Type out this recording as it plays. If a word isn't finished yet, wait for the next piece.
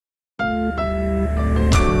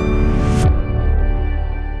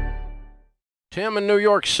Tim in New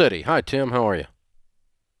York City. Hi, Tim. How are you?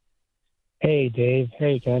 Hey, Dave.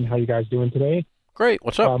 Hey, Ken. How you guys doing today? Great.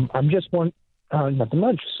 What's up? I'm just one, nothing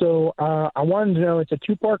much. So I wanted to know, it's a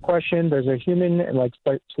two-part question. There's a human and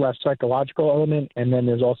slash psychological element, and then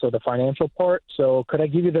there's also the financial part. So could I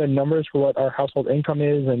give you the numbers for what our household income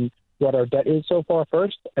is and what our debt is so far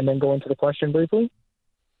first, and then go into the question briefly?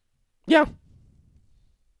 Yeah.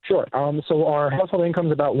 Sure. So our household income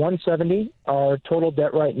is about 170. Our total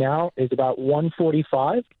debt right now is about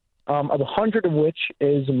 145. Of 100 of which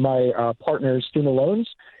is my partner's student loans.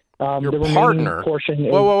 Your the remaining partner? portion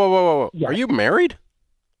is, Whoa. yeah. Are you married?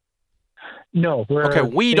 No, we're Okay,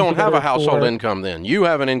 we been don't have a together household for- income then. You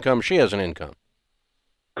have an income, she has an income.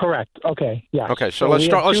 Correct. Okay. Yeah. Okay, so let's we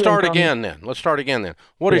have start two incomes. again then. Let's start again then.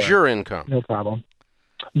 What is Sure. your income? No problem.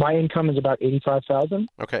 My income is about 85,000.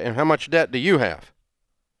 Okay, and how much debt do you have?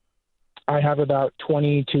 I have about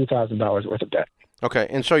 $22,000 worth of debt. Okay,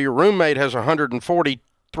 and so your roommate has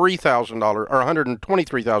 $143,000 or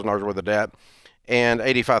 $123,000 worth of debt and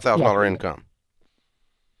 $85,000 Yes. income.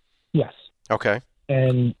 Yes. Okay.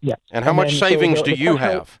 And yes. And how much then, so savings the do you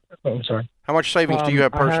question- have? Oh, I'm sorry. How much savings do you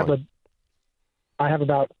have personally? I have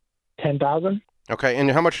about 10,000. Okay,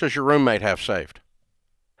 and how much does your roommate have saved?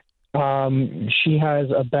 She has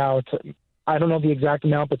about, I don't know the exact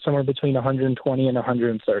amount, but somewhere between 120 and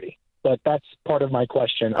 130. But that's part of my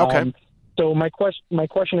question. Okay. So my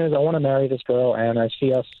question is, I want to marry this girl, and I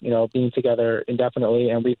see us, being together indefinitely,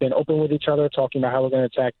 and we've been open with each other, talking about how we're going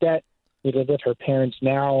to attack debt. We live with her parents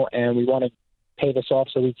now, and we want to pay this off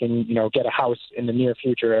so we can, get a house in the near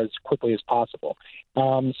future as quickly as possible.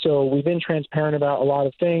 So we've been transparent about a lot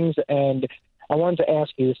of things, and I wanted to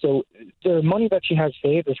ask you, so the money that she has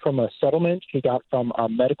saved is from a settlement she got from a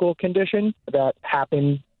medical condition that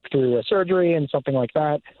happened through a surgery and something like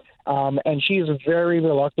that. And she's very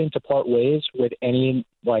reluctant to part ways with any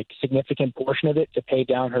significant portion of it to pay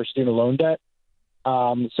down her student loan debt.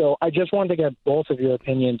 So I just wanted to get both of your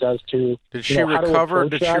opinions as to Did she recover?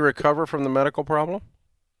 Did she recover from the medical problem?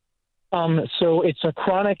 So it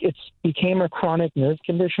became a chronic nerve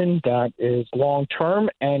condition that is long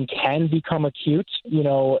term and can become acute,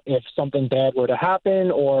 if something bad were to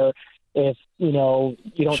happen or if, you don't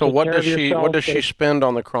So take what care does of yourself. what does she spend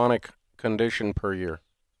on the chronic condition per year?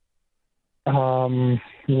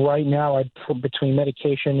 Right now I'd put between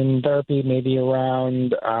medication and therapy, maybe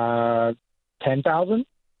around 10,000.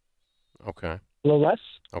 Okay. A little less.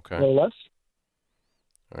 Okay. A little less.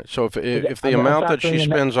 All right. So if the amount that she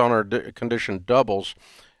spends on her condition doubles,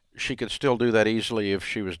 she could still do that easily if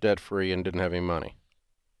she was debt free and didn't have any money.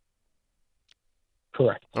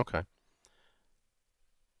 Correct. Okay.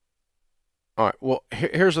 All right. Well,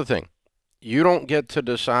 here's the thing. You don't get to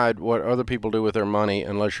decide what other people do with their money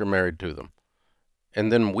unless you're married to them.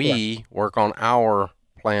 And then we work on our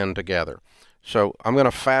plan together. So I'm going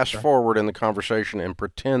to fast forward in the conversation and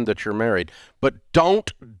pretend that you're married. But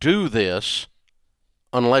don't do this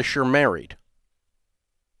unless you're married.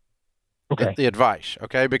 Okay. The advice,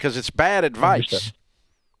 okay? Because it's bad advice. Understood.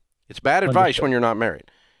 It's bad advice when you're not married.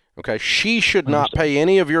 Okay? She should not pay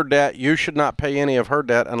any of your debt. You should not pay any of her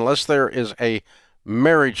debt unless there is a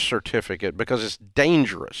marriage certificate, because it's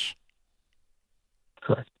dangerous.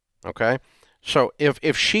 Correct. Okay? So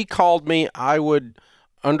if she called me, I would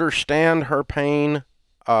understand her pain,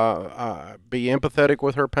 be empathetic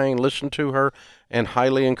with her pain, listen to her, and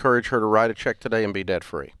highly encourage her to write a check today and be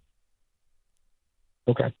debt-free.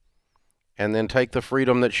 Okay. And then take the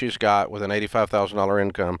freedom that she's got with an $85,000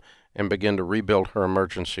 income and begin to rebuild her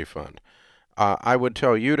emergency fund. I would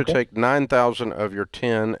tell you to take 9,000 of your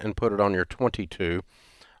 10 and put it on your 22,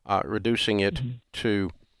 reducing it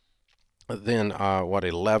to then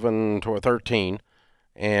 11 to 13,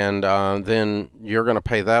 and then you're going to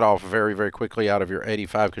pay that off very, very quickly out of your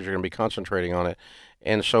 85 because you're going to be concentrating on it.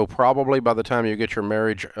 And so probably by the time you get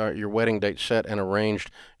your wedding date set and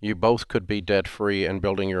arranged, you both could be debt-free and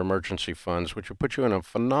building your emergency funds, which would put you in a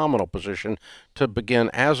phenomenal position to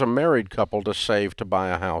begin as a married couple to save to buy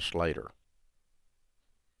a house later.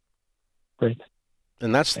 Great.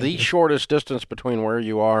 And that's the shortest distance between where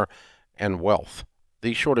you are and wealth.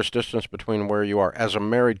 The shortest distance between where you are as a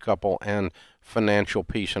married couple and financial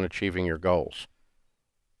peace and achieving your goals.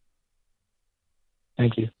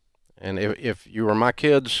 Thank you. And if you were my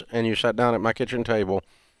kids and you sat down at my kitchen table,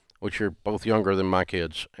 which you're both younger than my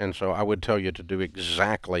kids, and so I would tell you to do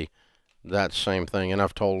exactly that same thing. And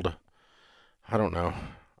I've told, I don't know,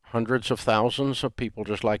 hundreds of thousands of people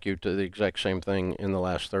just like you to the exact same thing in the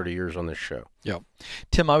last 30 years on this show. Yeah.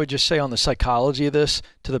 Tim, I would just say on the psychology of this,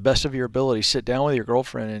 to the best of your ability, sit down with your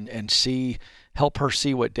girlfriend and help her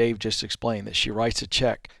see what Dave just explained, that she writes a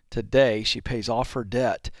check today, she pays off her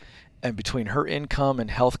debt, And between her income and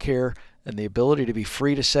health care and the ability to be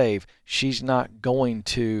free to save, she's not going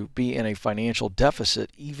to be in a financial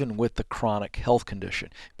deficit even with the chronic health condition.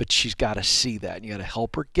 But she's got to see that. And you got to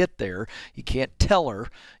help her get there. You can't tell her.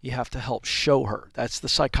 You have to help show her. That's the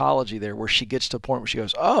psychology there, where she gets to a point where she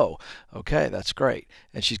goes, oh, okay, that's great.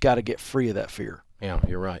 And she's got to get free of that fear. Yeah,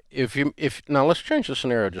 you're right. Now let's change the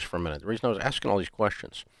scenario just for a minute. The reason I was asking all these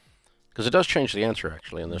questions, because it does change the answer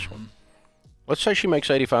actually in this one. Let's say she makes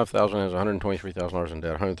 $85,000, has $123,000 in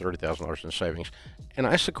debt, $130,000 in savings, and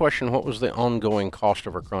I asked the question, what was the ongoing cost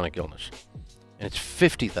of her chronic illness? And it's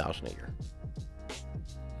 $50,000 a year.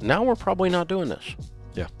 Now we're probably not doing this.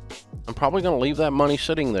 Yeah. I'm probably going to leave that money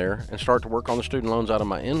sitting there and start to work on the student loans out of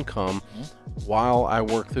my income while I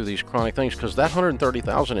work through these chronic things, because that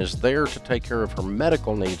 $130,000 is there to take care of her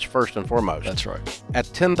medical needs first and foremost. That's right. At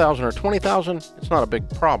 $10,000 or $20,000, it's not a big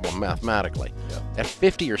problem mathematically. Yeah. At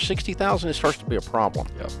 $50,000 or $60,000, it starts to be a problem.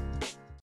 Yeah.